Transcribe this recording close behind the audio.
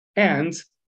And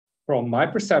from my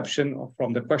perception,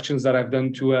 from the questions that I've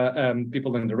done to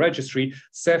people in the registry,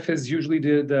 SEF is usually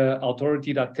the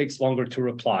authority that takes longer to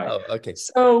reply. Oh, okay.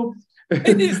 So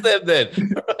it is them then.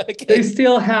 Okay. They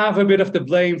still have a bit of the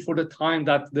blame for the time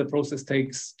that the process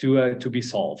takes to be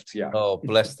solved. Yeah. Oh,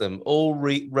 bless them. All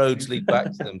roads lead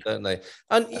back to them, don't they?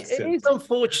 And it is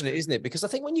unfortunate, isn't it? Because I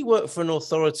think when you work for an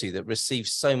authority that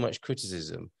receives so much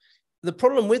criticism, the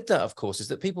problem with that, of course, is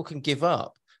that people can give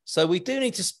up. So we do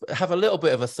need to have a little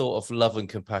bit of a thought of love and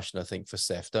compassion, I think, for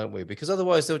SEF, don't we? Because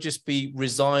otherwise they'll just be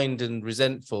resigned and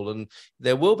resentful, and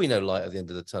there will be no light at the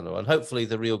end of the tunnel. And hopefully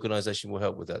the reorganization will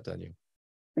help with that, Daniel.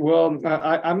 Well,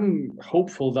 I'm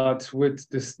hopeful that with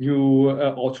this new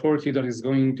authority that is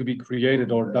going to be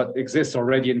created, or that exists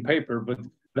already in paper, but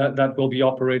that will be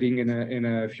operating in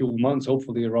a few months,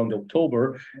 hopefully around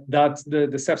October, that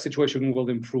the SEF situation will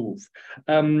improve.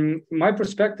 My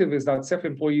perspective is that SEF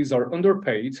employees are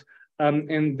underpaid,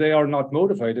 and they are not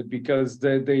motivated because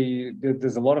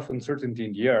there's a lot of uncertainty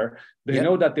in the air. They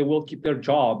know that they will keep their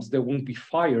jobs, they won't be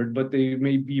fired, but they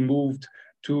may be moved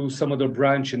to some other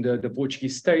branch in the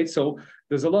Portuguese state. So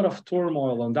there's a lot of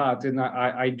turmoil on that. And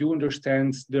I do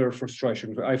understand their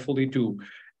frustration. I fully do.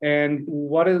 And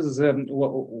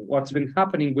what's been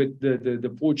happening with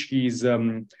the Portuguese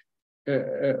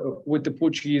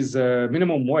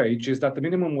minimum wage is that the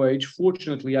minimum wage,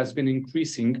 fortunately, has been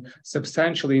increasing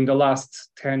substantially in the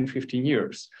last 10, 15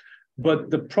 years. But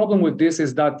the problem with this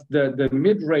is that the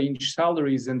mid-range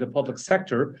salaries in the public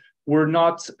sector were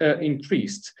not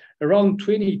increased. Around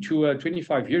 20 to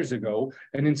 25 years ago,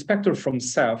 an inspector from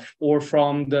SEF or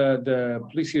from the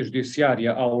Polícia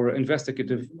Judiciária, our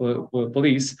investigative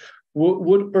police,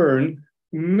 would earn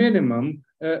minimum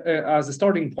as a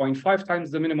starting point 5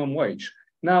 times the minimum wage.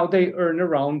 Now they earn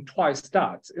around twice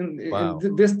that, and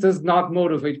this does not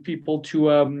motivate people to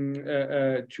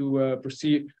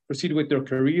proceed with their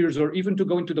careers or even to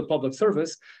go into the public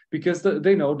service, because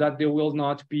they know that they will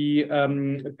not be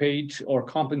paid or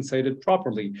compensated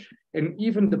properly. And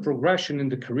even the progression in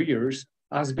the careers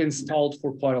has been stalled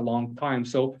for quite a long time.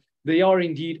 So they are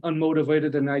indeed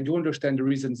unmotivated, and I do understand the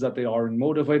reasons that they are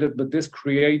unmotivated, but this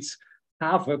creates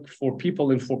havoc for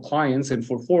people and for clients and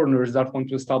for foreigners that want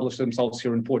to establish themselves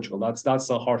here in Portugal. That's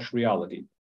a harsh reality.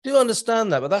 I do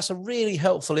understand that, but that's a really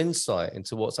helpful insight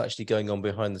into what's actually going on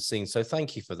behind the scenes. So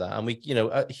thank you for that. And we,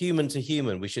 human to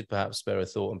human, we should perhaps spare a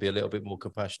thought and be a little bit more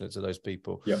compassionate to those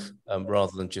people,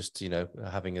 rather than just,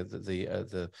 having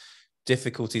the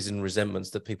difficulties and resentments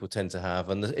that people tend to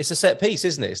have. And it's a set piece,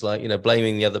 isn't it? It's like,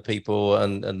 blaming the other people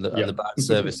and the bad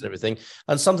service and everything.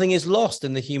 And something is lost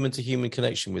in the human to human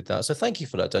connection with that. So thank you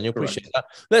for that, Daniel. Appreciate that.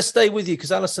 Let's stay with you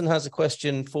because Alison has a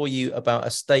question for you about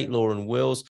estate law and wills.